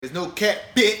There's no cat,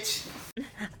 bitch.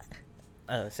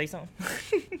 Say something.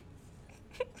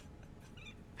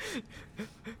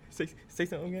 say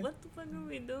something again. What the fuck are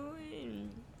we doing?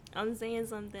 I'm saying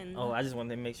something. Oh, I just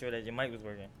wanted to make sure that your mic was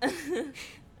working.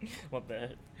 My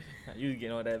bad. You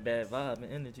getting all that bad vibe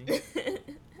and energy.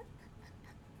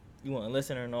 You want to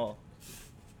listen or no?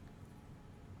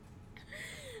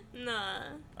 Nah.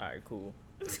 Alright, cool.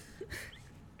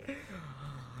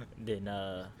 Then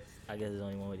I guess there's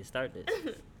only one way to start this.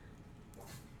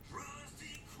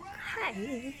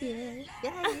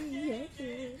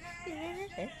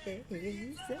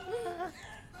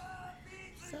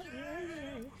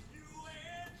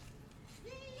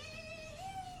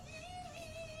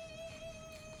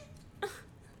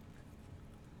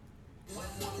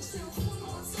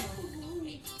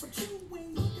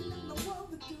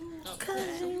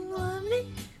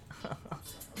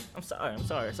 I'm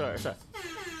sorry.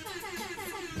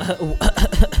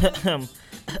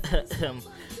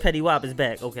 Petty Wop is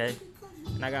back, okay?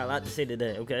 And I got a lot to say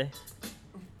today, okay?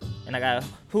 And I got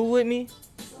who with me?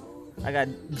 I got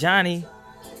Johnny,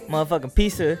 motherfucking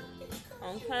pizza,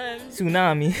 Okay.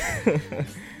 Tsunami.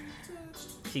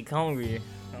 She hungry.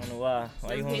 I don't know why.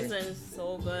 Why you This hungry? pizza is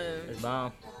so good. It's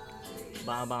bomb.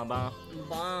 Bomb.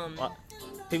 Bomb.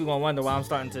 People gonna wonder why I'm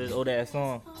starting to this old ass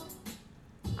song.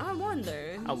 I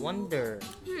wonder.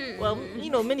 Well, you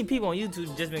know, many people on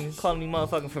YouTube just been calling me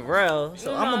motherfucking Pharrell,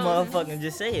 so I'm a motherfucking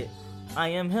just say it. I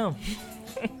am him.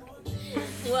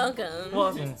 Welcome.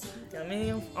 I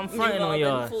mean, I'm fronting on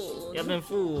y'all. Y'all been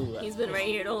fooled. He's been right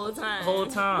here the whole time.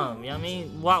 You know what I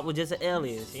mean? Wop was just an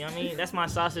alias. You know what I mean? That's my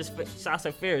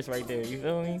Sasha Fierce right there. You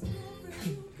feel me?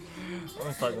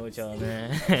 I'm fucking with y'all,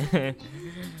 man.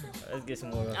 Let's get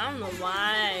some more. I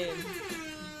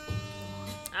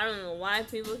don't know why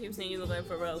people keep saying you look like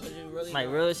Pharrell, because you really Like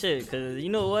don't. real shit, cause you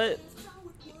know what?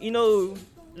 You know,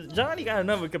 Johnny got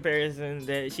another comparison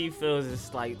that she feels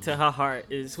is like to her heart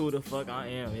is who the fuck I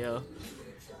am, yo.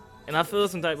 And I feel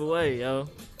some type of way, yo.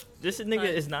 This nigga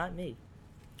is not me.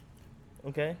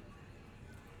 Okay?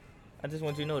 I just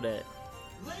want you to know that.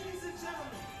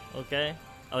 Okay?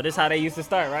 Oh, this how they used to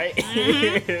start, right?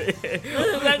 Exactly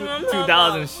what I'm talking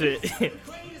 2000 about. shit.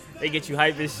 They get you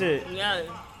hype as shit. Yeah.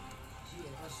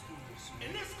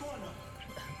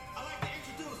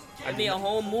 It'd be a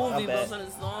whole movie bad. based on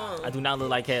the song. I do not look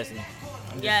like Cassie.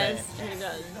 I'm just Yes, saying. he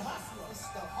does.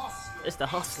 It's the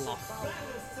hustler.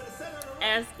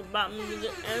 Ask about me,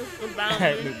 nigga. Ask about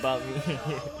me. About me.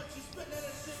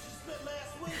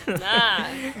 Nah.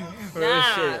 Real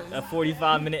Nah. shit. A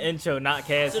 45-minute intro, not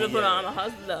Cassie. Should have put yet. on a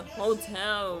hustler.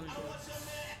 Hotel.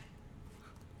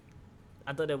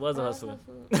 I thought that was a hustler.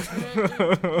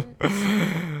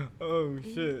 Oh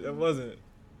shit, that wasn't.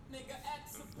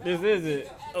 This is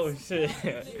it. Oh shit.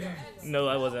 No,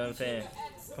 I wasn't a fan.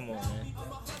 Come on, man.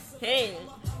 Hey.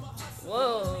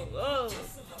 Whoa.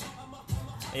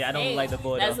 Yeah, I don't Hey, look like the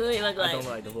boy. that's though. what he look I like. don't look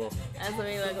like the boy. That's what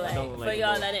he look like. don't look like For the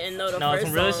y'all boy. that didn't know the No, first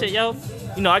some real song. shit, yo.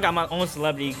 You know, I got my own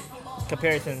celebrity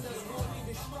comparison.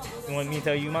 You want me to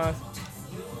tell you mine?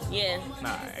 Yeah. Nah,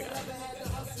 I got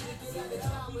it.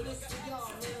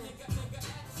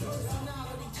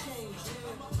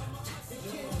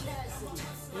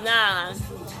 Nah.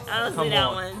 I don't see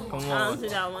that one. Come I on. don't see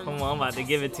that one. Come on, I'm about to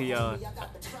give it to y'all.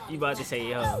 You about to say,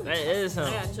 yo, that is him.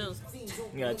 I got chills.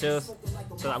 You got chills?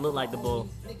 Cause I look like the bull.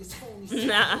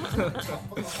 Nah.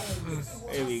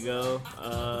 Here we go.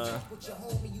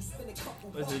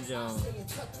 What's this John?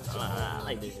 I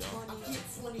like this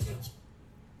John.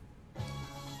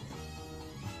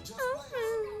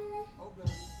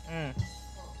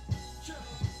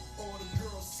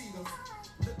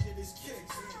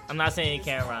 I'm not saying it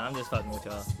can't rhyme. I'm just fucking with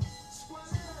y'all.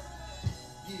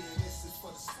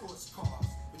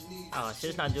 Oh shit,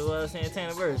 it's not Joel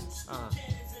Santana verse.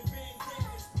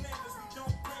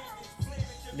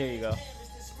 There you go.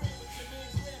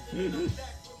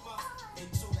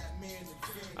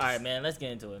 Alright, man, let's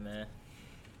get into it, man.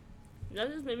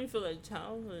 That just made me feel like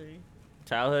childhood.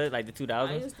 Childhood, like the 2000s?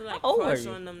 I used to like How old are crush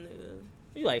you? on them niggas.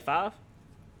 You like 5?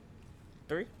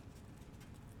 3?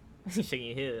 You shaking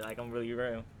your head like I'm really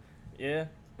real. Yeah?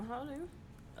 How old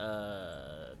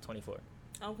are you? 24.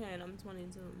 Okay, and I'm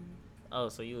 22. Oh,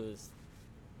 so you was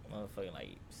motherfucking like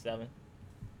 7?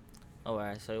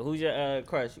 Alright, so who's your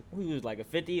crush? Who was like a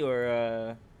 50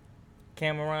 or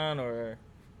Cameron or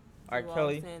R. Joel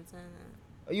Kelly? Santana.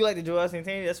 Oh, you like the Joel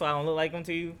Santana? That's why I don't look like him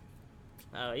to you?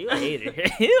 Oh, you a hater.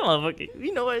 You motherfucker.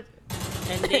 You know what?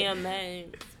 And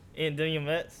DMX. And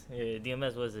DMX? Yeah,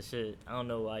 DMX was the shit. I don't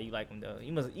know why you like him though.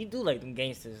 You do like them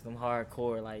gangsters, them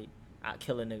hardcore, like, I'll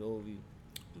kill a nigga over you.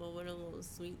 But with a little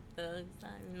sweet thug side,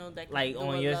 you know, that Like, could do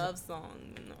on a your- love song,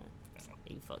 you know.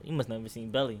 You must never seen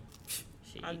Belly.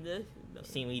 Shit. I did. You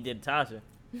seen what he did to Tasha.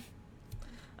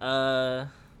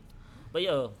 But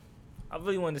yo, I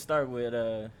really wanted to start with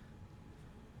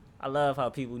I love how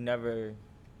people never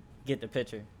get the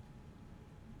picture.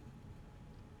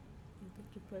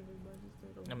 Picture perfect, but I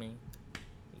just don't. I mean,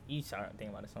 you start thinking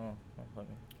about the song. Not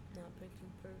picture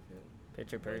perfect.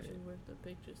 Picture But perfect. you work the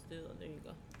picture still. There you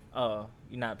go. Oh,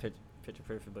 you're not picture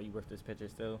perfect, but you work this picture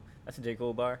still. That's a J.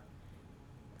 Cole bar.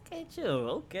 Okay, chill.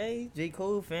 Okay, J.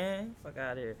 Cole fan. Fuck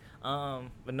out of here.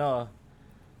 But no,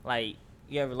 like,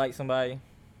 you ever like somebody,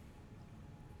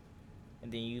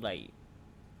 and then you like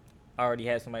already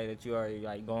had somebody that you already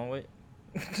like going with.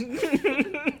 You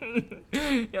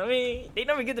know what I mean? They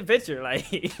never get the picture, like.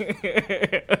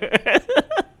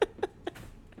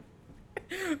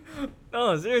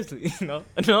 No, seriously, no.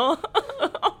 No.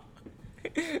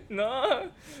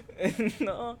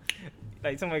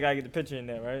 Like, somebody gotta get the picture in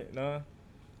there, right? No.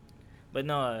 But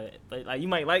no, but like, you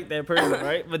might like that person,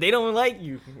 right? But they don't like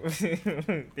you.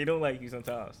 They don't like you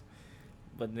sometimes.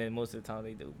 But then most of the time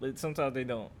they do. But sometimes they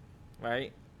don't,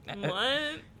 right?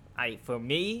 What? For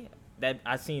me, that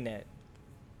I seen that.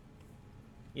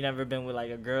 You never been with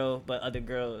like a girl, but other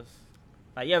girls.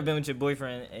 Like, you ever been with your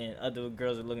boyfriend and other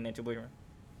girls are looking at your boyfriend?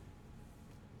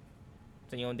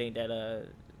 So you don't think that you know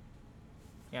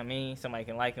what I mean? Somebody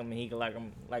can like him and he can like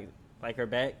him like her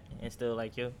back and still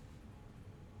like you?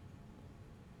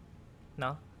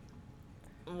 No?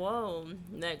 Whoa,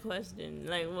 that question.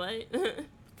 Like, what?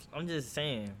 I'm just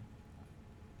saying.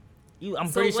 I'm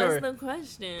so pretty sure. what's the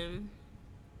question?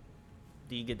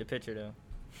 Do you get the picture though?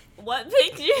 What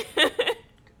picture?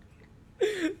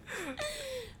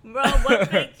 Bro, what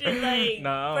picture? Like,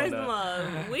 No, first of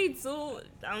all,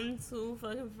 I'm too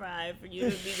fucking fried for you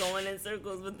to be going in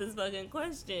circles with this fucking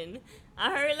question.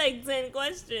 I heard like 10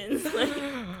 questions. Like,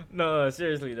 No,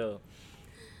 seriously though.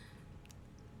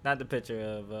 Not the picture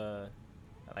of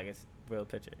like a real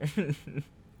picture.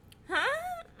 huh?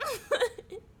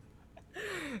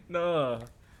 No.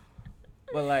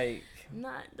 But like,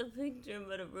 Not the picture,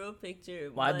 but a real picture.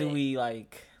 why do we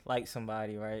like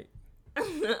somebody, right?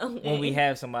 Okay. When we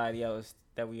have somebody else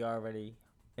that we already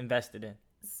invested in.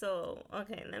 So,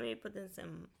 okay, let me put this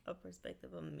in a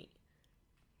perspective of me.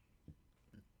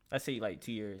 Let's say like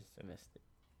 2 years invested.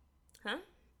 Huh?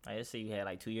 Like, let's say you had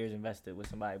like 2 years invested with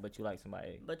somebody, but you like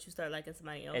somebody. But you start liking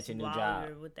somebody else At your new while job.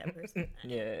 you're with that person.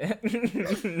 Yeah.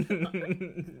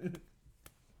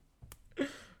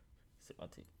 Sip my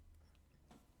tea.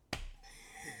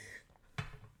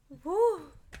 Woo!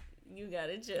 You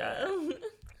gotta chill.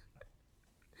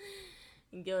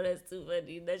 Yo, that's too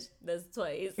funny. That's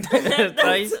twice.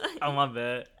 Twice? Oh, my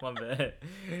bad.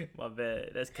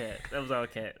 That's cat. That was all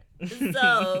cat.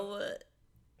 So,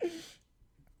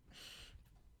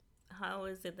 how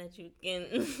is it that you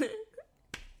can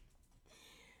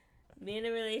be in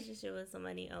a relationship with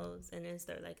somebody else and then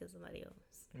start liking somebody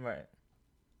else? Right.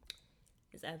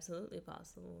 It's absolutely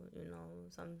possible. You know,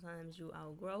 sometimes you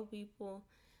outgrow people.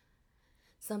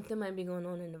 Something might be going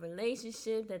on in the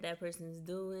relationship that person is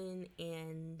doing,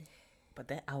 and but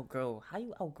that outgrow, how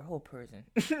you outgrow a person?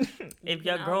 You If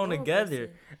y'all can grown outgrow a together.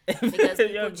 because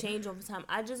people change over time.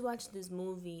 I just watched this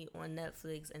movie on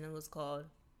Netflix, and it was called.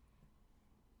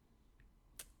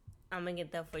 I'm gonna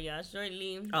get that for y'all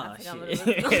shortly. Oh, I forgot what it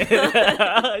shit. was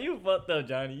called. You fucked up,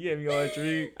 Johnny. You had me on a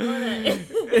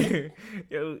treat.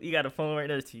 Yo, you got a phone right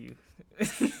next to you.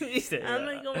 He said, I'm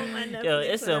gonna go on my Netflix. yo,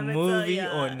 it's and a I'ma movie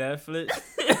tell y'all. on Netflix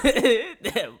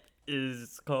that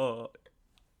is called.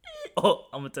 Oh,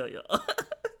 I'm gonna tell y'all.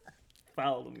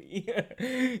 Follow me.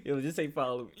 Yo, just say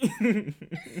follow me.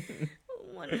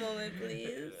 One moment,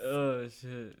 please. Oh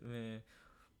shit, man.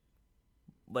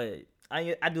 But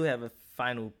I do have a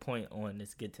final point on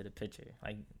this. Get to the picture.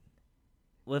 Like,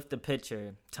 with the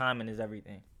picture, timing is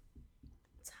everything.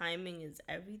 Timing is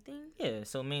everything. Yeah,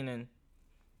 so meaning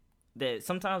that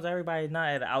sometimes everybody's not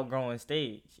at an outgrowing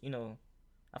stage. You know,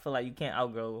 I feel like you can't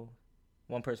outgrow,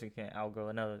 one person can't outgrow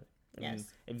another. Yes.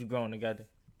 If you're growing together.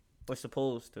 We're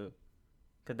supposed to.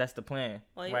 Because that's the plan,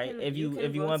 Well, right? can- If you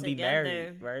grow want to be together.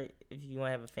 married, right? If you want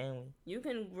to have a family. You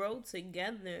can grow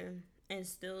together and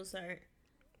still start,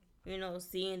 you know,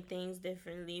 seeing things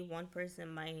differently. One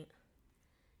person might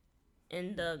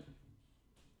end up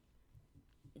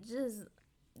just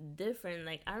different.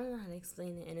 Like, I don't know how to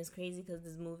explain it, and it's crazy because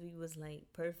this movie was like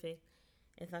perfect.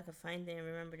 If I could find it and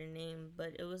remember the name,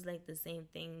 but it was like the same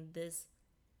thing. This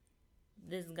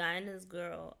guy and this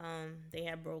girl, they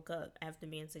had broke up after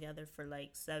being together for like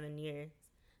 7 years.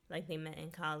 Like, they met in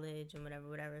college and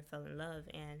whatever, fell in love,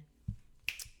 and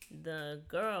the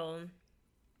girl,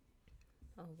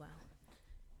 oh wow,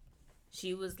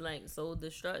 she was like so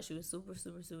distraught. She was super,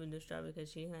 super, super distraught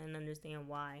because she didn't understand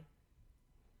why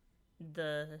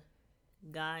the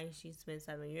guy she spent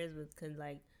 7 years with could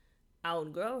like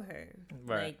outgrow her.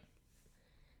 Right. Like,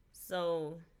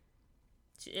 so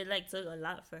it like took a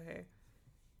lot for her.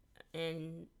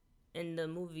 And in the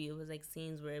movie, it was like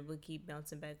scenes where it would keep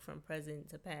bouncing back from present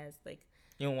to past, like.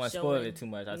 You don't want to spoil it too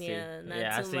much. I see. Yeah, not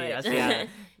yeah, too I much. see.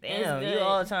 Damn, you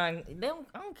all the time. I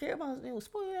don't care about it.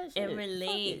 Spoil that shit. It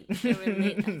relates. It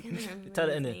relates. I can't remember Tell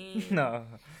the his ending. name. No.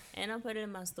 And I put it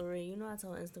in my story. You know, I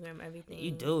tell Instagram everything. You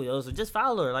do, yo. So just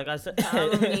follow her, like I said.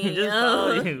 Follow me, just yo.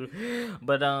 follow you.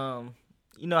 But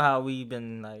you know how we've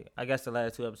been like. I guess the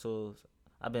last 2 episodes,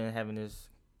 I've been having this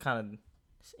kind of,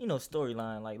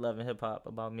 storyline like Love and Hip Hop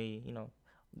about me,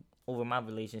 over my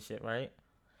relationship, right?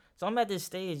 So I'm at this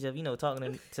stage of,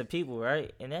 talking to people,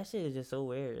 right? And that shit is just so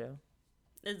weird, yo.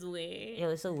 It's weird. Yo,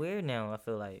 it's so weird now, I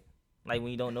feel like. Like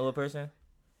when you don't know a person.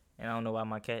 And I don't know why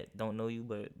my cat don't know you,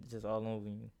 but it's just all over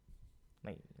you.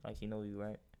 Like she know you,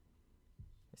 right?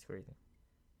 It's crazy.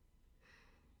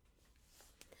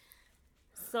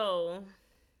 So,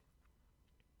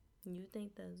 you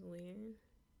think that's weird?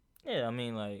 Yeah, I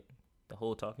mean, like, the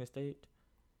whole talking stage.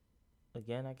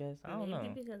 Again, I guess. I don't know.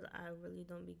 Maybe because I really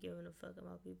don't be giving a fuck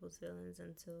about people's feelings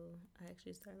until I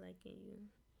actually start liking you.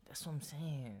 That's what I'm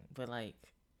saying. But, like,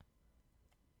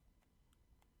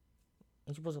 ain't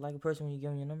you supposed to like a person when you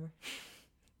give them your number?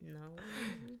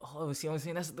 No. Oh, see what I'm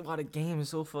saying? That's why the game is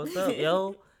so fucked up,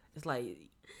 yo. It's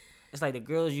like the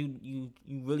girls you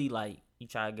really like, you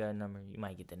try to get a number, you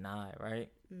might get denied, right?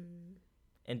 Mm.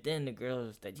 And then the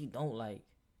girls that you don't like,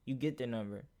 you get their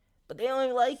number, but they don't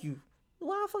even like you.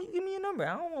 Why the fuck you give me your number?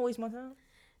 I don't want to waste my time.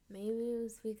 Maybe it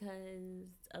was because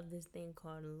of this thing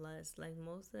called lust. Like,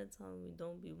 most of the time, we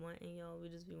don't be wanting y'all. We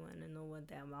just be wanting to know what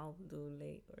that mouth do,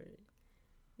 like, or,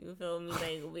 you feel me?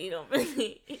 Like, we don't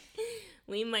really,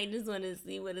 we might just want to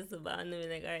see what it's about and then be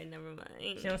like, all right, never mind.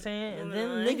 You know what I'm saying? And Moving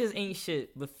then on. niggas ain't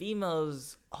shit, but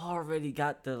females already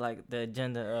got the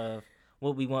agenda of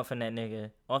what we want from that nigga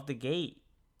off the gate.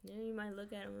 Yeah, you might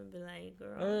look at him and be like,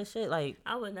 girl, Shit, like,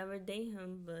 I would never date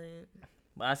him,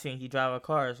 but I seen he drive a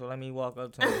car, so let me walk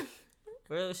up to him.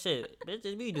 Real shit.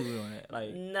 Bitches be doing that.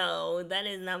 Like, no, that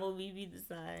is not what we be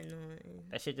deciding on.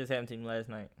 that shit just happened to me last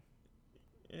night.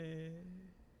 Mm.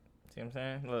 See what I'm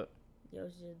saying? Look. Yo,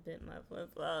 she just bit my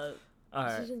flip-flop.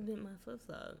 Alright. She just bit my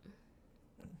flip-flop.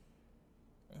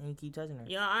 And you keep touching her.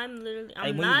 Yo, I'm literally, Like,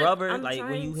 I'm when not, you rub her, I'm like, when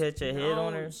trying you to- hit your head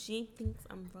on her. She thinks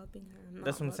I'm rubbing her. I'm not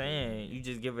That's what I'm rubbing saying. her. You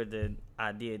just give her the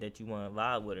idea that you want to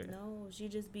vibe with her. No, she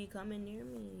just be coming near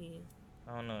me.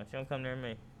 I don't know. She don't come near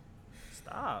me.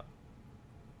 Stop.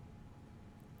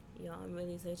 Yo, I'm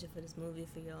really searching for this movie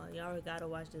for y'all. Y'all gotta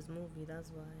watch this movie. That's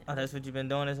why. Oh, that's what you've been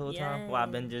doing this whole time? Well,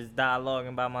 I've been Yeah. just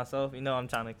dialoguing by myself. You know I'm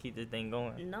trying to keep this thing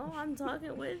going. No, I'm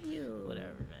talking with you.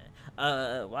 Whatever,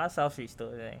 man. Why South Street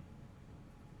still a thing?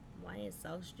 Why is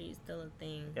South Street still a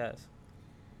thing? Yes.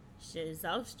 Shit,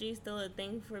 South Street still a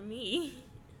thing for me. You know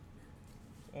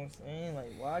what I'm saying?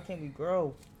 Like, why can't we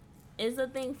grow? It's a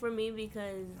thing for me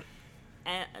because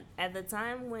at the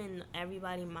time when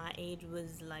everybody my age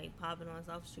was like popping on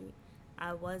South Street,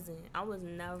 I wasn't. I was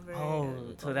never. Oh,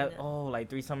 so going that, there. like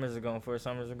 3 summers ago and 4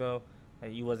 summers ago,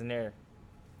 like, you wasn't there.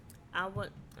 I'm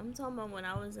talking about when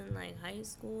I was in like high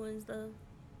school and stuff.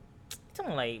 You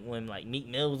talking like when like Meek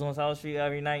Mill was on South Street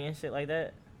every night and shit like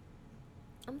that?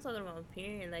 I'm talking about a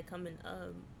period like coming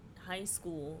up, high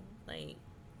school, like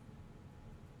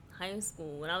high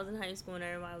school. When I was in high school and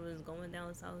everybody was going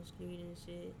down South Street and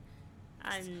shit,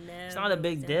 I never. It's not a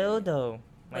big deal though.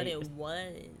 But Like, it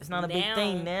was. It's not a big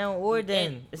thing now or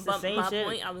then. It's the same my shit.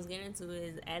 point I was getting to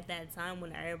is at that time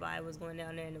when everybody was going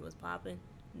down there and it was popping,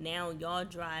 now y'all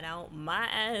dried out. My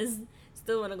ass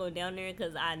still want to go down there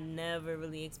because I never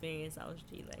really experienced South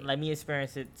Street. Let me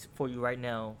experience it for you right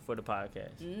now for the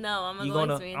podcast. No, I'm You going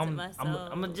to gonna- experience it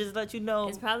myself. I'm gonna just let you know.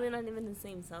 It's probably not even the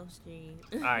same South Street.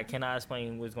 All right, can I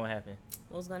explain what's gonna happen?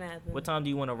 What's going to happen? What time do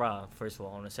you want to rob? First of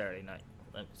all, on a Saturday night,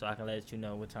 so I can let you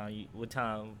know what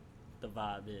time the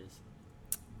vibe is.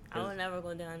 I would never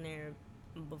go down there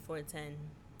before 10.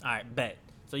 All right, bet.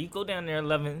 So you go down there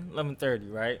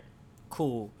 11:30, right?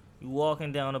 Cool. You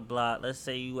walking down the block. Let's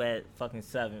say you at fucking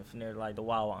 7th near like the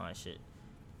Wawa and shit.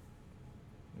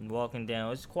 You walking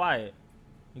down. It's quiet.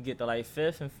 You get to like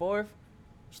 5th and 4th. You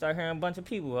start hearing a bunch of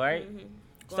people, right? Mm-hmm.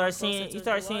 You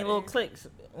start seeing little clicks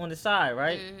on the side,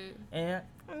 right? Mm-hmm. And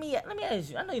let me ask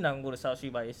you. I know you're not gonna go to South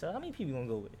Street by yourself. How many people you gonna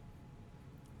go with?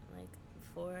 Like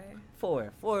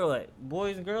 4 Four what?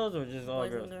 Boys and girls or just all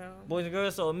boys girls? and girls. Boys and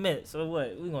girls. So a mix. So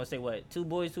what? We gonna say what? 2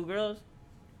 boys, 2 girls?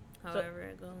 However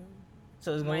it goes.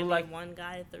 So it's gonna Might look be like one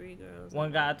guy, 3 girls.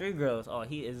 one guy, 3 girls. Oh,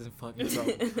 he is in fucking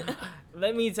trouble.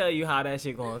 Let me tell you how that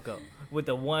shit gonna go with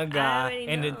the one guy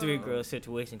and the 3 girl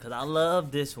situation. Cause I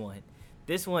love this one.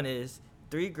 This one is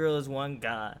 3 girls, 1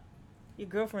 guy. Your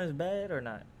girlfriend's bad or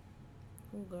not?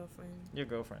 Who girlfriend? Your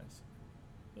girlfriends.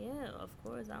 Yeah, of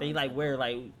course. They like wear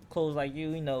like clothes like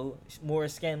you know, more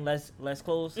skin, less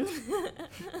clothes.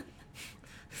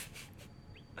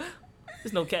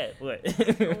 There's no cat. What?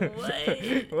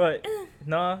 What? What?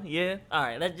 No? Yeah?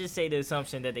 Alright, let's just say the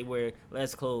assumption that they wear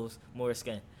less clothes, more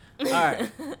skin.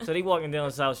 Alright, so they walking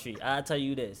down South Street. I'll tell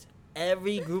you this.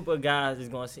 Every group of guys is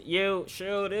going to say, yo,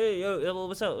 sure, there, yo,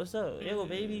 what's up? Yo,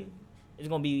 baby. It's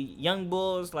going to be young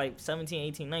bulls, like 17,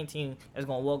 18, 19, that's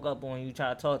going to walk up on you,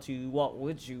 try to talk to you, walk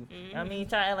with you. You know what I mean?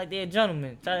 Try to act like they're a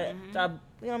gentleman. Try, you know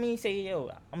what I mean? Say,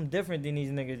 yo, I'm different than these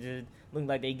niggas just look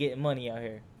like they getting money out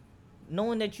here.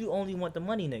 Knowing that you only want the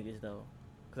money niggas, though.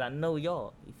 Because I know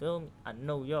y'all. You feel me? I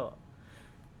know y'all.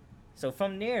 So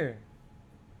from there,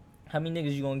 how many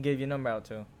niggas you going to give your number out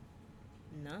to?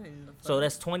 None. So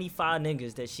that's 25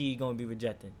 niggas that she going to be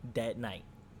rejecting that night.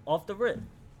 Off the rip.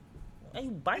 Hey,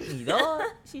 you bite me, dog.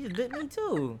 She just bit me,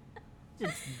 too.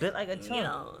 Just bit like a chump.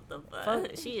 Yo, the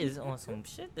fuck? She is on some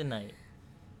shit tonight.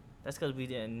 That's because we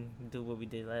didn't do what we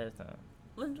did last time.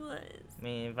 Which was?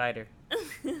 Me invite her.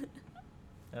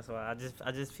 That's why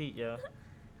I just peeped, yo.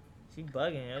 She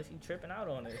bugging, yo. She tripping out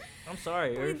on it. I'm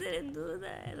sorry, We didn't do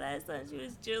that. Last time she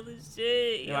was chill as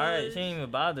shit. Yo, alright, she ain't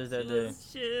even bothered us that day. She was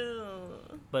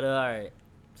chill. But alright.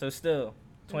 So still,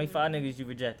 25 niggas you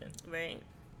rejecting. Right.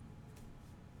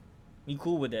 You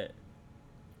cool with that?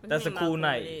 What That's you a mean cool by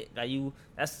night. Like you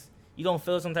don't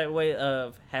feel some type of way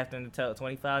of having to tell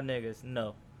 25 niggas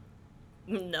no.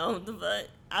 No, the fuck.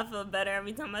 I feel better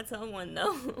every time I tell one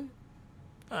no.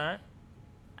 Alright.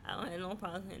 I don't have no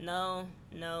problem saying no,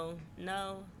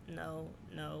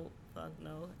 fuck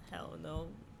no, hell no.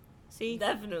 See?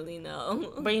 Definitely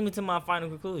no. Bring me to my final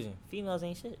conclusion. Females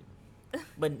ain't shit.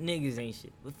 But niggas ain't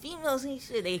shit. But females ain't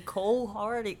shit. They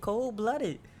cold-hearted,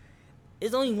 cold-blooded.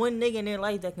 There's only one nigga in their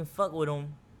life that can fuck with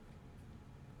them.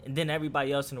 And then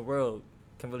everybody else in the world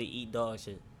can really eat dog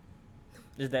shit.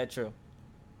 Is that true?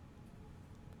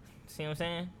 See what I'm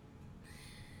saying?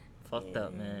 Fucked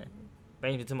up, man.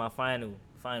 Bring me to my final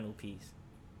piece.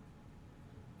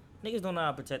 Niggas don't know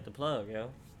how to protect the plug, yo.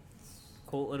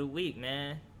 Quote of the week,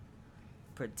 man.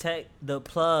 Protect the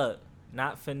plug,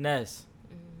 not finesse.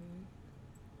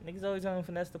 Niggas always want to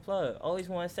finesse the plug. Always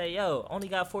want to say, yo, only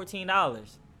got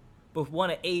 $14. But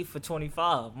want an 8 for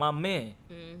 25. My man.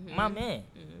 My man.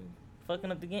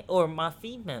 Fucking up the game. Or my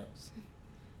females.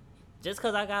 Just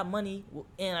because I got money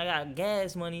and I got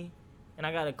gas money and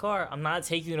I got a car, I'm not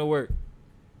taking you to work.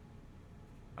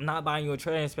 I'm not buying you a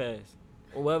trans pass.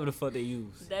 Or whatever the fuck they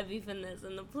use. That be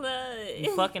finessing the plug.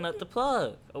 You fucking up the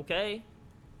plug, okay?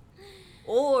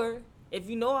 Or, if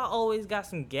you know I always got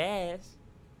some gas,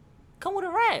 come with a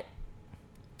rat.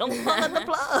 Don't fuck up the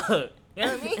plug. You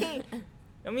know what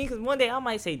I mean? Because one day I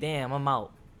might say, damn, I'm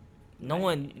out.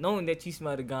 Knowing that you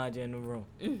smell the ganja in the room.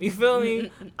 You feel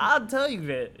me? I'll tell you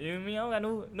that. You know what I mean? I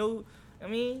don't got no, I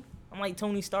mean, I'm like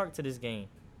Tony Stark to this game.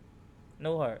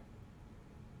 No heart.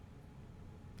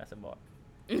 That's a bar.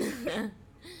 Dang.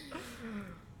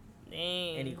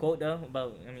 Any quote, though,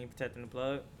 about, protecting the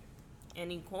plug?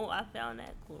 Any quote? I found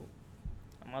that quote.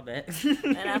 My bad.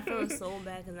 And I feel so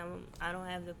bad because I don't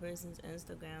have the person's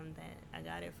Instagram that I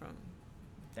got it from.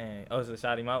 Dang. Oh, so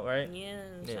shout him out, right? Yeah,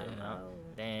 shout him out.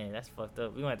 Dang, that's fucked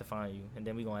up. We're going to have to find you. And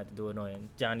then we're going to have to do it on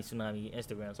JonnnieTsunami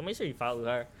Instagram. So make sure you follow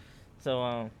her.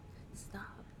 So, Stop.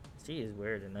 She is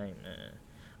weird tonight,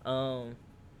 man.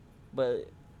 But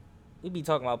we be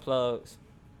talking about plugs.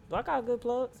 Do I got good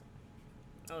plugs?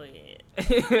 Oh, yeah.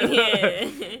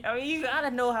 Yeah. I mean, you got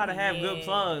to know how to have good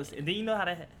plugs. And then you got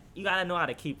to know how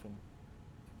to keep them.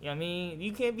 You know what I mean?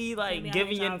 You can't be like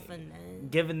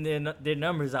giving their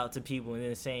numbers out to people and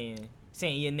then saying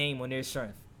your name on their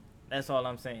strength. That's all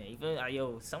I'm saying. You feel like,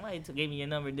 yo, somebody gave me your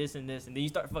number, this and this, and then you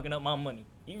start fucking up my money.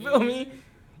 You feel me?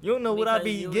 You don't know what I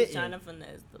be getting. Trying to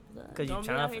finesse the plug. Because you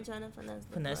trying to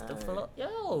finesse the plug.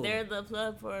 Yo. They're the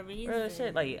plug for a reason. Real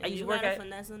shit. Like, I used to work at...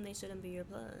 finesse them, they shouldn't be your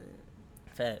plug.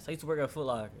 Facts. I used to work at Foot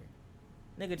Locker.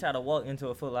 Nigga try to walk into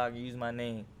a Foot Locker, use my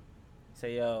name.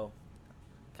 Say, yo,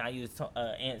 can I use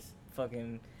Ant's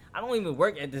fucking... I don't even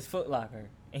work at this Foot Locker.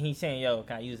 And he's saying, yo,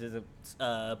 can I use this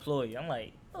employee? I'm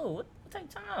like, oh, what type of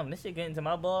time? This shit getting to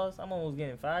my boss. I'm almost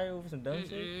getting fired over some dumb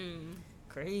shit.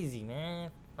 Crazy,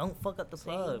 man. Don't fuck up the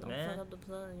plug, man. Don't fuck up the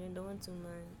plug. You're doing too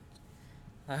much.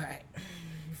 Alright.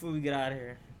 Before we get out of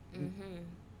here.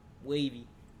 Wavy.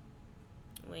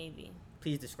 Wavy.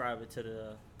 Please describe it to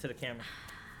the camera.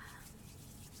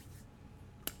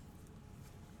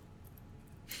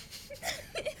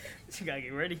 You gotta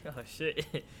get ready. Oh shit.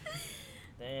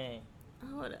 Dang.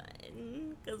 Hold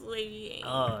on, cause Wavy ain't.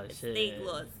 Oh shit. Stay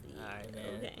glossy. Alright, man.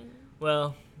 Okay.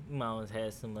 Well, you might always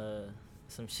have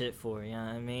some shit for her, you know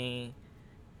what I mean?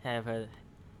 Have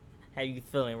you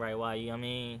feeling right while you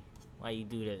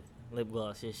do that. Lip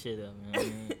gloss your shit up, you know what I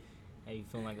mean? Have you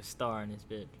feeling like a star in this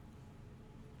bitch.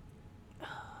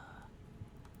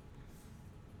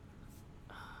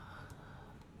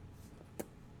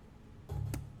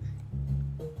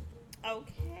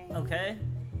 Okay.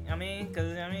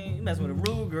 You messing with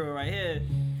a rude girl right here.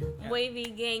 Wavy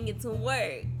gang, get to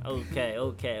work. Okay.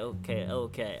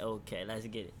 Let's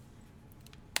get it.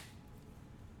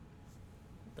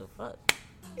 The fuck?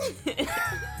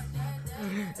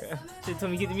 Shit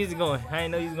told me get the music going. I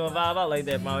didn't know you was gonna vibe out like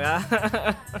that, my guy.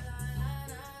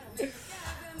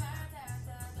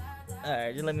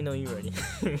 Alright, just let me know you ready.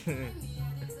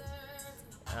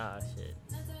 Ah, shit.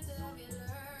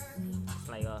 It's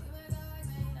like,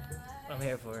 I'm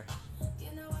here for her.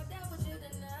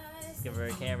 Give her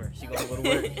a camera. She gonna go to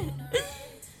work.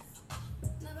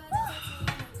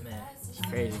 Man, she's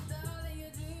crazy.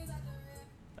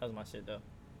 That was my shit, though.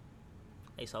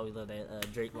 I used to always love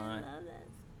that Drake line. I love that.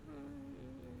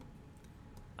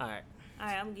 Alright.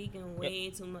 Alright, I'm geeking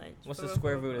way too much. What's the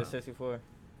square root of 64?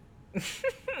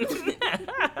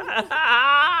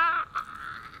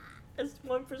 That's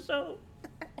one for sure.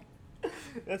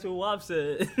 That's what WAP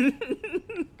said.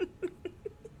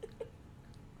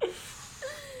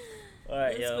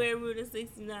 Alright, the yo. square root of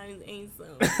 69 ain't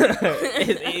something.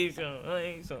 It ain't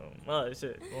something. Oh,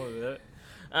 shit. What was that?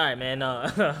 Alright, man.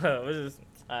 Alright,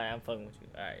 I'm fucking with you.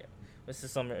 Alright. What's the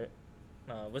summer?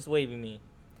 What's wavy mean?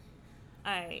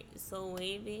 Alright, so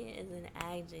wavy is an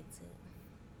adjective.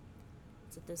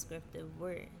 It's a descriptive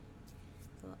word.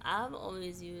 So I've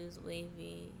always used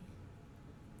wavy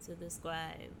to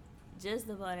describe just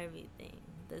about everything.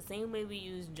 The same way we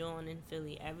use joint in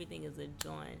Philly, everything is a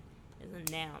joint.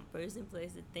 It's a noun. Person,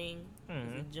 place, a thing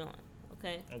is a joint.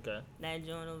 Okay? Okay. That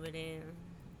joint over there.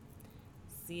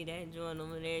 See that joint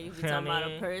over there. You can be talking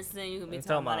about a person. You can be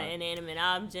talking about an inanimate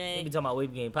object. You be talking about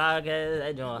Wavy Game Podcast.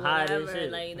 That joint hot as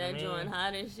shit. Like that joint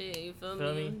hot as shit. You feel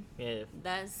me? Yeah.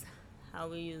 That's how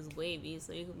we use wavy.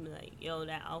 So you can be like, yo,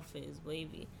 that outfit is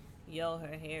wavy. Yo,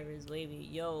 her hair is wavy.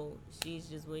 Yo, she's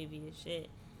just wavy as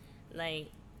shit. Like,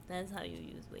 that's how you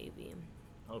use wavy.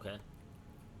 Okay.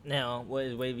 Now, what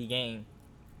is Wavy Gang?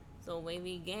 So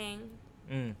Wavy Gang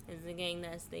is a gang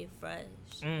that stay fresh,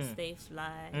 stay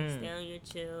fly, stay on your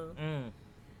chill,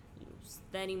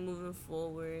 steady moving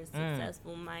forward,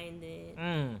 successful minded.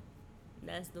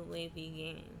 That's the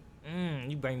Wavy Gang.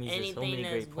 You bring me to so many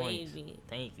great points. Wavy,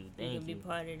 Thank you. You can be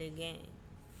part of the gang.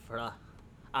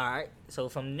 Alright, so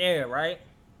from there, right?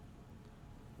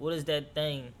 What is that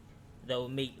thing that will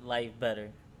make life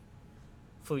better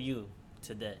for you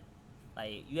today?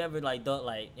 Like, you ever, like, thought,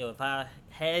 like, yo, if I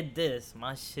had this,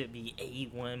 my shit be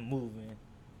A1 moving.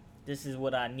 This is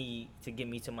what I need to get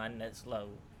me to my next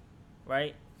level,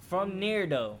 right? From there,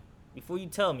 though, before you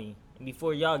tell me, and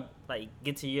before y'all, like,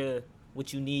 get to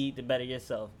what you need to better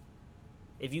yourself,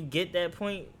 if you get that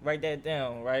point, write that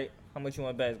down, right? How much you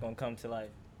want to bet is going to come to life.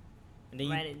 And then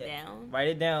Write it down? Write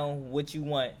it down, what you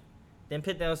want. Then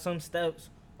put down some steps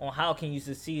on how can you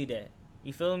succeed at.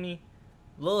 You feel me?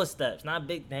 Little steps, not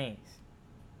big things.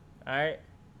 Alright?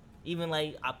 Even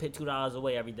like I put $2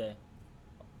 away every day.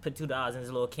 Put $2 in this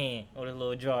little can or this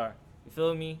little jar. You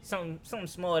feel me? Something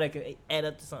small that could add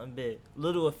up to something big.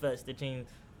 Little effects that change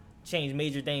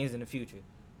major things in the future.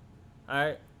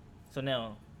 Alright? So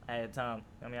now I had time.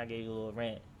 I gave you a little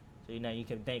rant. So now you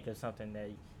can think of something that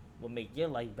will make your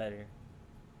life better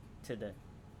today.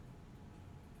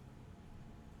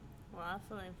 Well, I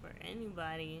feel like for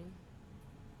anybody,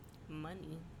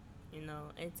 money. You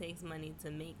know, it takes money to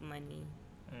make money.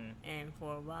 And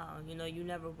for a while, you know, you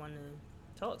never want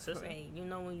to talk, sister. Pray. You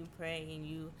know, when you pray and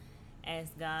you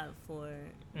ask God for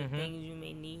the things you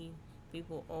may need,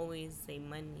 people always say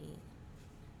money.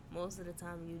 Most of the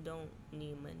time, you don't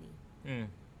need money.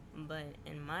 But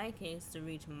in my case, to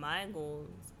reach my goals,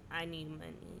 I need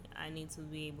money. I need to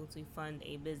be able to fund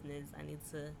a business. I need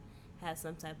to have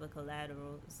some type of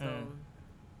collateral. So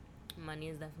money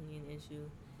is definitely an issue.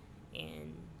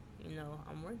 And, you know,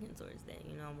 I'm working towards that.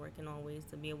 You know, I'm working on ways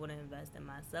to be able to invest in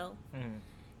myself. And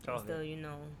still, you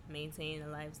know, maintain a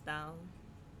lifestyle.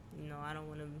 You know,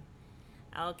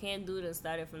 I can't do the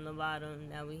start it from the bottom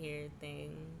that we hear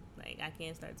thing. Like, I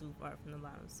can't start too far from the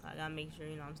bottom. So I gotta make sure,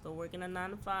 you know, I'm still working a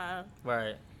 9 to 5.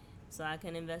 Right. So I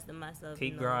can invest in myself.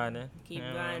 Keep grinding. Keep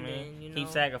grinding, you know. Keep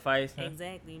sacrificing.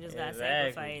 Exactly. You just gotta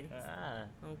sacrifice.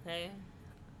 Okay?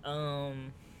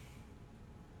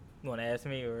 You want to ask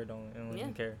me or don't Yeah.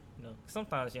 even care? No.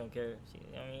 Sometimes she don't care.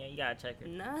 You gotta check her.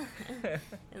 Nah.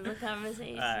 It's a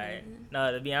conversation. Alright.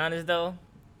 No, to be honest though,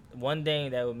 one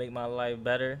thing that would make my life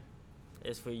better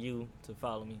is for you to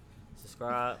follow me.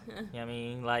 Subscribe. You know what I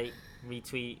mean? Like,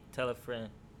 retweet, tell a friend.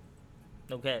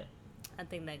 Okay. I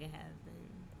think that can happen.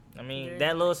 I mean,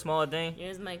 that little small thing.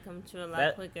 Yours might come true a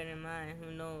lot quicker than mine.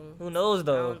 Who knows? Who knows,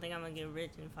 though? I don't think I'm going to get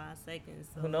rich in 5 seconds.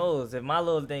 So. Who knows? If my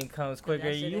little thing comes quicker,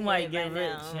 you might get rich. You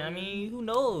know what I mean? Who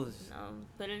knows? No,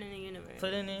 put it in the universe.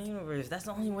 Put it in the universe. That's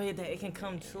the only way that it can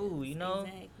come true, you know?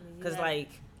 Exactly.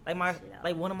 Because,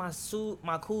 like one of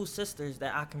my cool sisters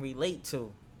that I can relate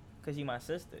to. Because she my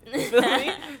sister. You feel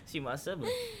me? She my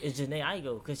sibling. It's Janae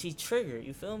Igo. Because she triggered.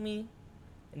 You feel me?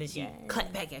 And then she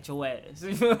cut back at your ass.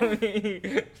 You feel me?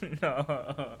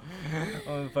 No.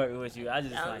 I'm fucking with you. I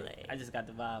just got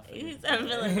the vibe for you. I'm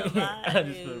feeling the vibe. I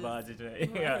just feel the vibe today.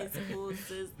 It's cool,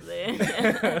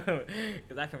 sister.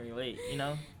 Because I can relate, you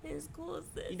know? It's cool,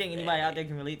 sister. You think anybody out there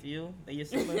can relate to you? They your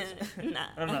siblings?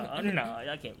 Nah. No,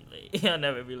 y'all can't relate. Y'all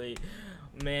never relate.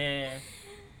 Man.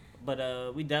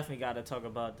 But we definitely got to talk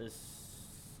about this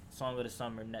song of the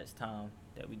summer next time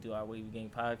that we do our Wavy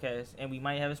Gang podcast. And we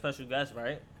might have a special guest,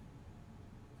 right?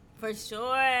 For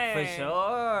sure. For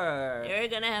sure. You're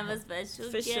going to have a special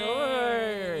guest. For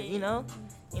sure. You know,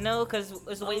 because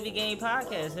it's a Wavy Gang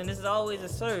podcast. And this is always a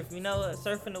surf,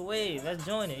 surfing the wave. Let's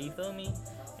join it. You feel me? You know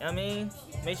what I mean?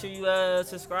 Make sure you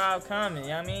subscribe, comment.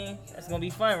 You know what I mean? That's going to be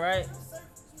fun, right?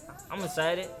 I'm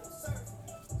excited.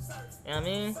 You know what I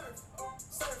mean?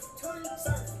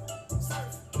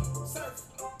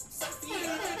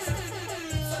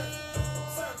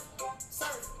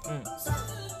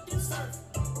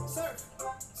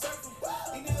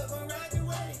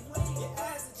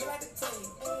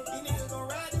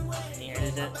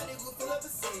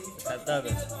 I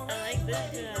like this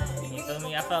guy. You feel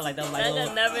me? I felt like that was like that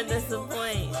could never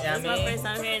disappoint. Yeah, That's my first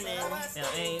time hearing this. Yeah,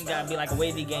 it gotta be like a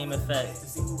Wavy Game effect.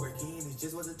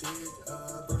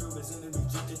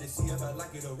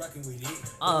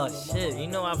 Oh shit! You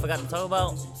know what I forgot to talk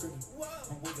about?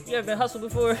 You ever been hustled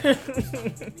before? You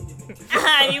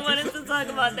wanted to talk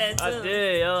about that too. I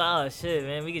did, yo. Oh shit,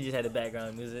 man. We could just have the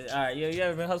background music. All right, you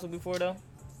ever been hustled before though?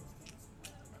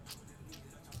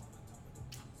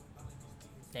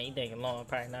 Yeah, you thinking long?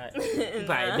 Probably not. You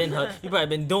probably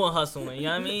been doing hustling. You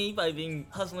know what I mean? You probably been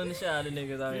hustling the shit out of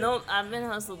niggas out here. Nope, I've been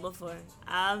hustled before.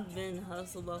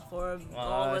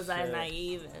 Was I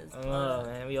naive as fuck? Oh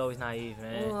man, we always naive,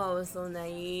 man. Oh, I was so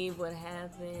naive. What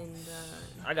happened?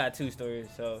 I got 2 stories,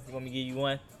 so you want me to give you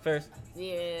one first?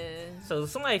 Yeah. So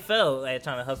somebody felt like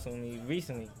trying to hustle me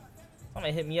recently.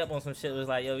 Somebody hit me up on some shit. Was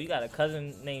like, yo, you got a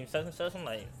cousin named such and such? I'm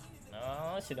like, no,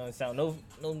 that shit don't sound no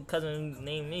cousin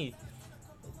named me.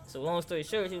 So long story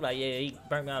short, she was like, yeah, he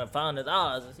burnt me out of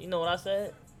 $500. You know what I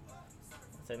said? I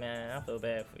said, man, I feel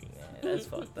bad for you, man. That's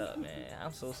fucked up, man.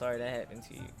 I'm so sorry that happened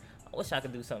to you. I wish I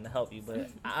could do something to help you, but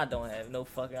I don't have no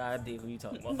fucking idea what you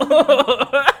talking about.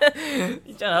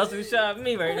 You trying to hustle the shit out of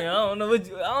me right now. I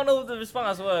don't know what the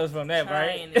response was from that,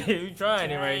 right? You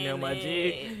trying it right now, my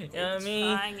G. You know what I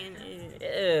mean?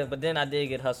 Yeah, but then I did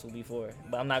get hustled before.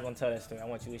 But I'm not gonna tell that story. I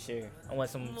want you to share. I want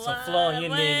some flaw in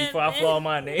your name before I flaw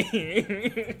my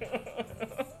name.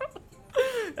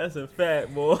 That's a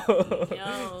fact, boy.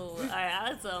 Yo, alright,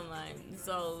 I'll tell mine.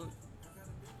 So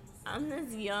I'm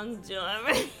this young John,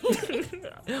 right?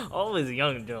 Always a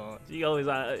young John. She always,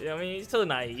 he's so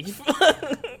naive.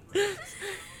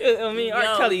 I mean,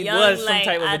 R. Kelly was some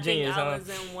type of a genius, huh? I was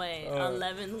in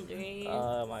 11th grade.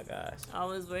 Oh my gosh. I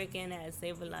was working at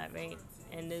Save a Lot, right?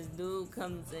 And this dude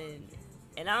comes in.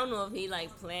 And I don't know if he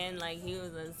planned he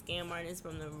was a scam artist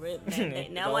from the rip.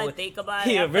 Now I think about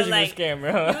it, He I original feel like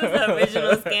scammer. Huh? He was the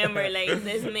original scammer.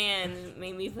 This man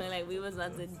made me feel like we was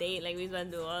about to date, we was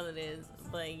about to do all of this.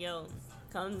 But yo,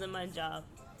 comes in my job,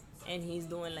 and he's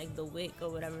doing the wick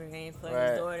or whatever for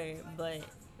his daughter. But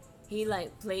he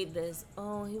played this.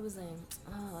 Oh, he was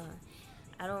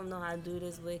I don't know how to do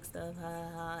this wick stuff,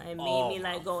 and made me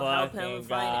go help him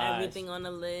find everything on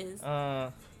the list.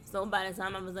 So by the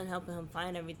time I was done helping him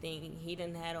find everything, he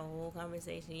done had a whole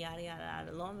conversation, yada, yada,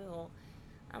 yada. Lo and behold,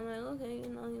 I'm like, okay,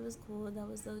 he was cool. That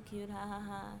was so cute, ha, ha,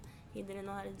 ha. He didn't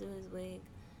know how to do his wig.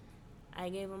 I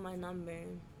gave him my number.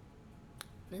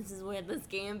 This is where the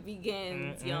scam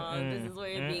begins, y'all. This is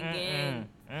where it begins.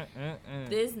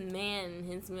 This man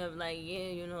hits me up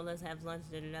yeah, let's have lunch,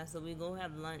 da-da-da. So we go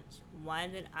have lunch. Why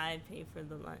did I pay for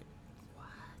the lunch?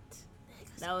 What?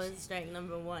 That was strike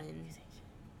number 1.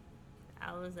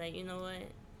 I was like, you know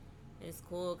what? It's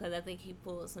cool, because I think he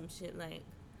pulled some shit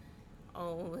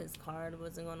his card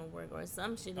wasn't going to work or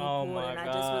some shit he pulled. And I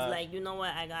just was like, you know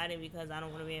what? I got it because I don't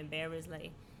want to be embarrassed.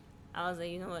 I was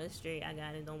like, you know what, straight, I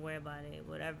got it. Don't worry about it.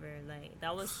 Whatever. Like,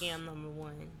 that was scam number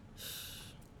one.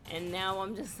 And now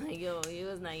I'm just like, yo, he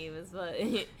was naive as fuck.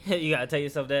 You gotta tell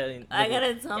yourself that. I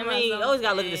gotta tell myself. You always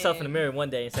gotta look at yourself in the mirror one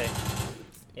day and say,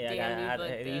 yeah,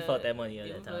 damn, you fucked that money up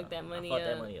you that time. fucked that money I fucked up.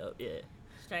 that money up, yeah.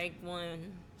 Strike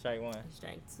one. Strike one.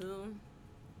 Strike two.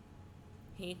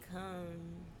 He come.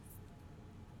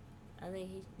 I think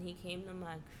he came to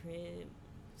my crib.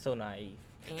 So naive.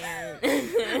 And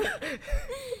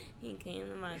he came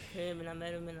to my crib and I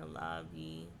met him in the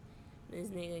lobby. This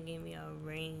nigga gave me a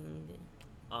ring.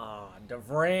 Oh, the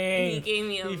ring. He gave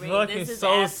me a ring. Fucking This is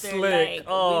so after, slick. like,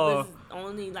 Oh. we was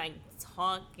only like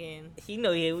talking. He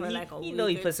know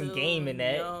he put some game in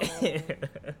that. Yo.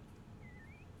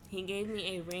 He gave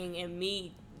me a ring and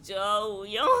me, Joe,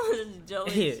 Joe.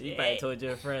 You probably told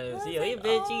your friends, yo, like,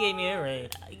 bitch, you gave me a ring.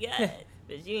 Yeah.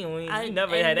 Bitch, you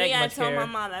never had that much care. I told my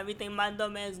mom everything. My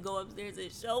dumb ass go upstairs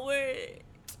and show her.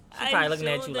 She probably looking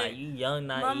at you like, you young,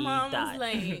 naive. My mom was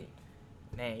like,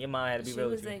 man, your mom had to be real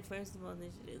with you. She was like, first of all,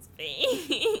 this shit is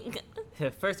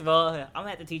fake. First of all, I'm gonna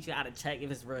have to teach you how to check if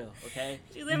it's real, okay?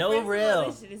 She's like, no real.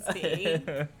 This shit is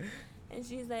fake. And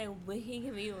she's like, but he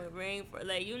give me a ring for,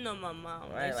 like, you know my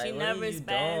mom. Right, like, she what never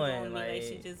spazzed on me. Like,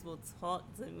 she just will talk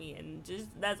to me. And just,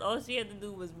 that's all she had to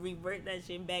do was revert that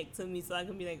shit back to me so I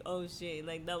can be like, oh, shit,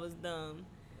 like, that was dumb.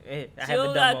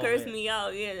 She'll curse me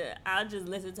out. Yeah, I'll just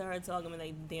listen to her talk and be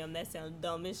like, damn, that sounds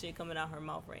dumb. This shit coming out her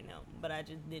mouth right now. But I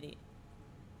just did it.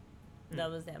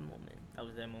 That was that moment.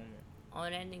 All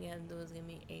that nigga had to do was give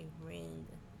me a ring.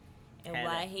 And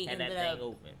why he ended up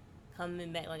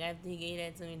coming back, like, after he gave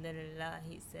that to me,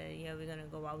 he said, yeah, we're gonna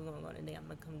go out, we're gonna go today, I'm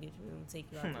gonna come get you, we're gonna take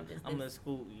you out to this. I'm gonna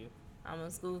school you. I'm gonna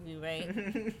school you, right?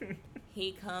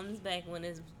 He comes back when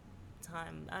it's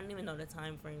time. I don't even know the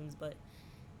time frames, but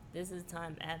this is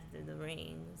time after the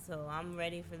ring. So I'm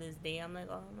ready for this day. I'm like,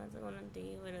 oh, I'm about to go on a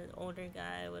date with an older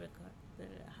guy with a car,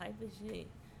 hype as shit.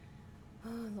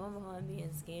 Oh, Lord behind being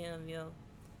scammed, yo.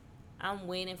 I'm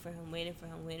waiting for him.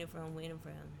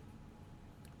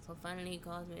 So finally he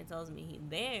calls me and tells me he's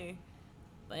there,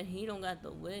 but he don't got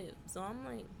the whip. So I'm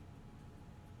like,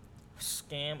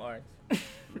 scam artist.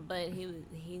 But he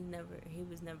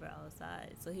was never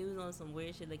outside. So he was on some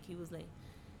weird shit. Like, he was like,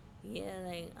 yeah,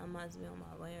 like, I'm about to be on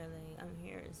my way, or like, I'm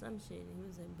here or some shit. And he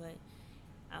was like, but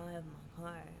I don't have my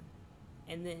car.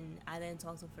 And then I didn't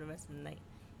talk to him for the rest of the night.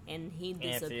 And he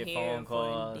disappeared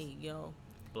for a day, yo.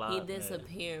 He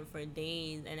disappeared for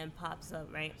days and then pops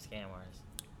up, right? Scam artist.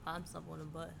 Pops up on a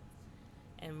bus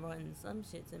and runs some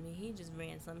shit to me. He just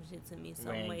ran some shit to me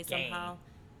some way, somehow.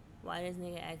 Why this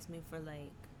nigga asked me for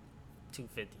like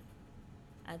 $250.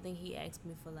 I think he asked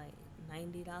me for like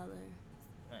 $90.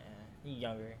 He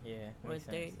younger, yeah. Or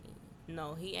 30.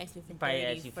 No, he asked me for $30 probably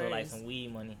asked you first. for like some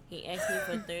weed money. He asked me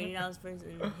for $30 first,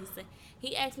 and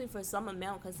he asked me for some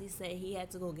amount because he said he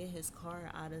had to go get his car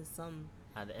out of some.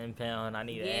 Out of impound, I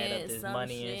need to add up this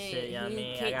money and shit. You know what I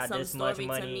mean? I got this much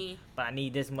money, but I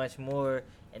need this much more.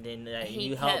 And then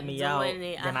you help me out.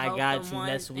 Then I got you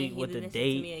next week with the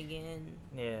date. To me again.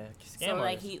 Yeah, so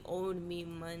like he owed me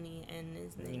money, and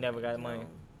this nigga. You never got money.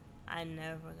 I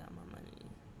never got my money.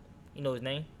 You know his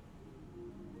name?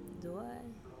 Do I?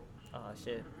 Oh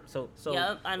shit. So.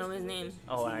 Yep, I know his name.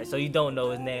 Oh, alright. So you don't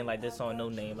know his name like this song, No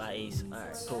Name by Ace.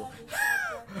 Alright, cool.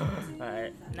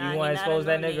 Alright. You want to expose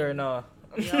that nigga or no?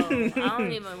 Yo, I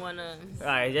don't even wanna.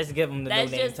 Alright, just give him the no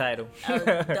name title. A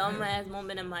dumbass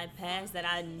moment in my past that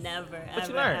I never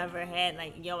ever had.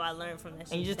 Like, yo, I learned from that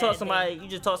shit. And you just taught somebody. You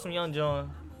just taught some young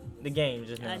John the game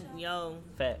just now. Yo,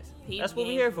 fast. That's what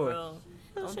we here for. Bro.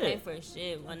 Don't pay for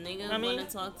shit. When niggas wanna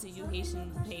talk to you, he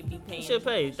should be paying. He should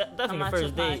pay. Definitely the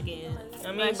first date.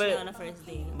 I mean, but on the first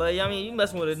date. But I mean, you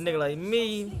messing with a nigga like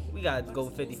me, we gotta go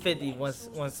 50-50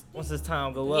 once this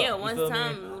time go up. Yeah,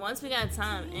 once we got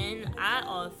time, and I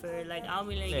offer, like, I'll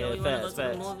be like, yo, you wanna go to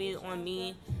the movies on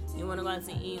me? You wanna go out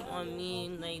to eat on me?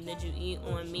 Like, did you eat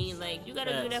on me? Like, you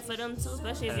gotta do that for them too,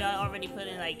 especially if y'all already put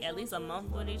in like at least a month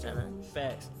with each other.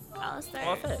 Facts. I'll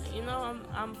start. You know,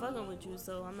 I'm fucking with you,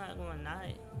 so I'm not gonna not.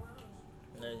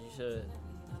 No, you should.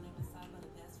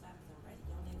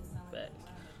 Facts.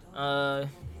 Oh,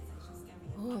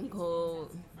 I'm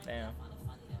cold. Damn.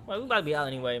 Well, we about to be out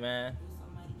anyway, man.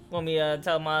 Want me to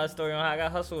tell my story on how I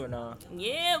got hustled or no?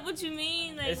 Yeah, what you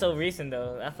mean? Like, it's so recent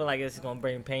though. I feel like it's gonna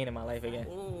bring pain in my life again.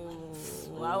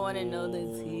 Ooh, I wanna know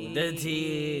the tea. The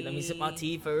tea. Let me sip my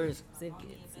tea first. Sip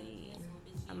your tea.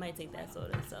 I might take that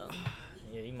soda, so.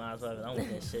 Yeah, you might as well. I don't want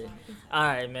that shit.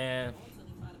 Alright, man.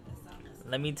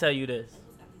 Let me tell you this.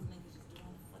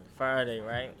 Friday,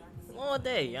 right? Long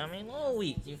day, I mean, long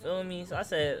week, you feel me? So I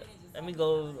said, let me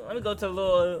go to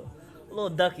a little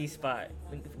ducky spot,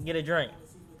 get a drink.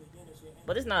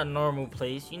 but it's not a normal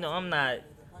place. You know, I'm not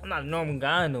a normal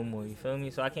guy no more. You feel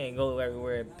me? So I can't go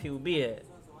everywhere people be at.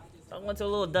 So I went to a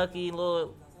little ducky,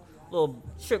 little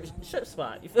strip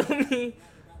spot. You feel me?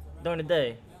 During the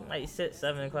day, like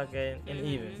 7 o'clock in the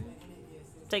evening,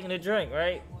 taking a drink.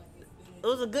 Right? It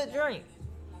was a good drink.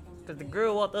 Cause the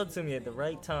girl walked up to me at the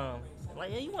right time.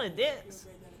 Like, yeah, you wanna dance?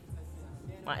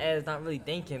 My ass not really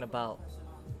thinking about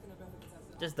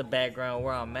just the background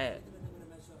where I'm at.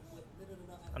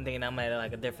 I'm thinking I'm at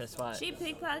like a different spot. She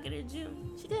pickpocketed you.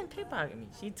 She didn't pickpocket me.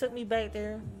 She took me back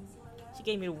there. She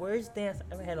gave me the worst dance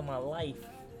I ever had in my life.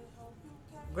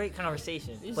 Great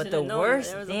conversation, but the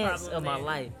worst dance of my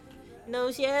life. You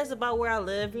know, she asked about where I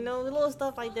live. You know, the little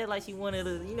stuff like that. Like she wanted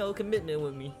a, commitment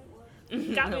with me.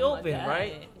 Got me open,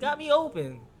 right? Got me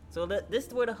open. So this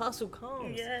is where the hustle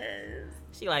comes. Yes.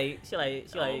 She like,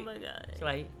 oh my God. She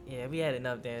like, yeah, we had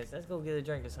enough dance. Let's go get a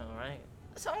drink or something, right?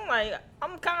 So I'm like,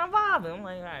 I'm kind of vibing. I'm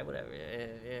like, all right, whatever.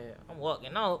 Yeah. I'm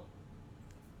walking out.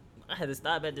 I had to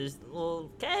stop at this little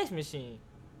cash machine.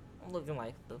 I'm looking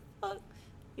like, the fuck?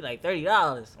 He like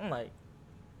 $30. I'm like,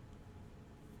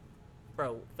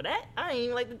 bro, for that, I ain't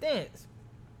even like to dance.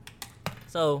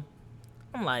 So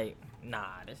I'm like, nah,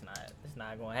 that's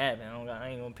not gonna happen. I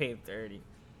ain't gonna pay 30.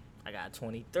 I got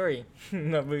 23. I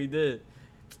really did.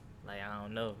 Like, I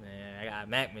don't know, man. I got a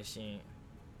Mac machine.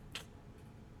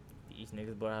 These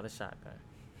niggas brought out a shotgun.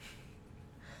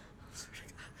 I swear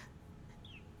to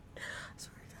God.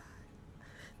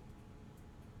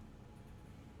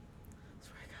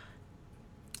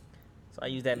 So I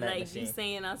used that Mac machine. Like, you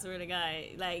saying, I swear to God,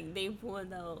 like, they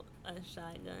pulled out a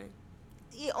shotgun.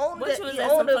 He owned Which was at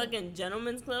some fucking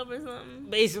gentleman's club or something?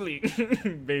 Basically.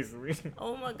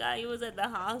 Oh my God, you was at the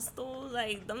hostel?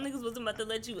 Like, them niggas wasn't about to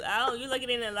let you out. You looking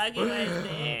in there like you right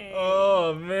there.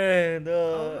 Oh, man, dog.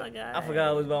 Oh my God. I forgot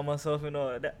I was by myself and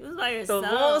all that. You was by yourself.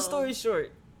 So, long story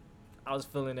short, I was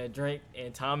feeling that drink,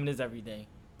 and timing is everything.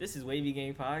 This is Wavy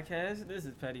Game Podcast. This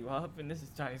is Petty Wop, and this is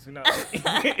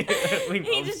JonnnieTsunami.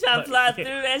 He just trying to fly through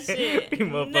that shit.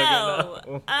 No. We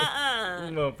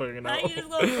motherfucking How you just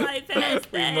gonna fly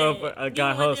past that? I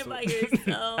got hustled. By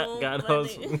yourself. I got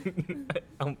hustled.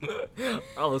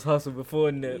 I was hustled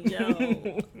before Nip. Yo.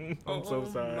 I'm so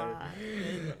sorry.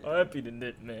 R.I.P. to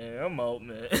Nip, man. I'm out,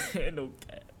 man. No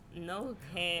cap. No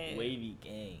cap. Wavy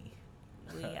Gang.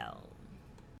 We out.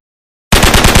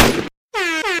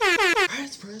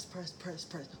 Press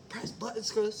button,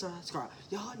 subscribe.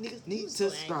 Y'all niggas need to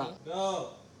subscribe.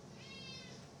 Go.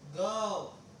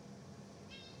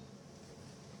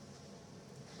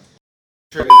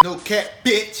 No cat,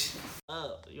 bitch.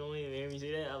 You don't even hear me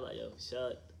say that? I'm like, yo,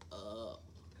 shut up.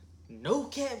 No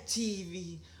Cap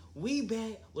TV. We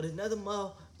back with another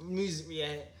music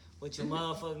react with your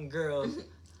motherfucking girl.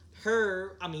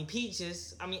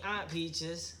 Peaches. Aunt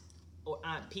Peaches. Or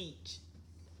Aunt Peach.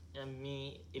 I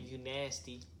mean, if you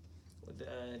nasty, with the,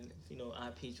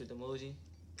 Aunt Peach with the emoji.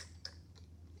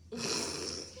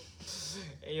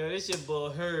 And yo, this your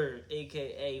boy Herb,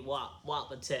 aka Wop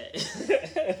Attack.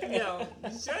 Yo,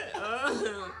 shut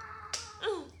up.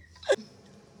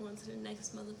 On to the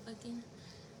next motherfucking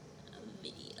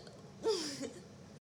video.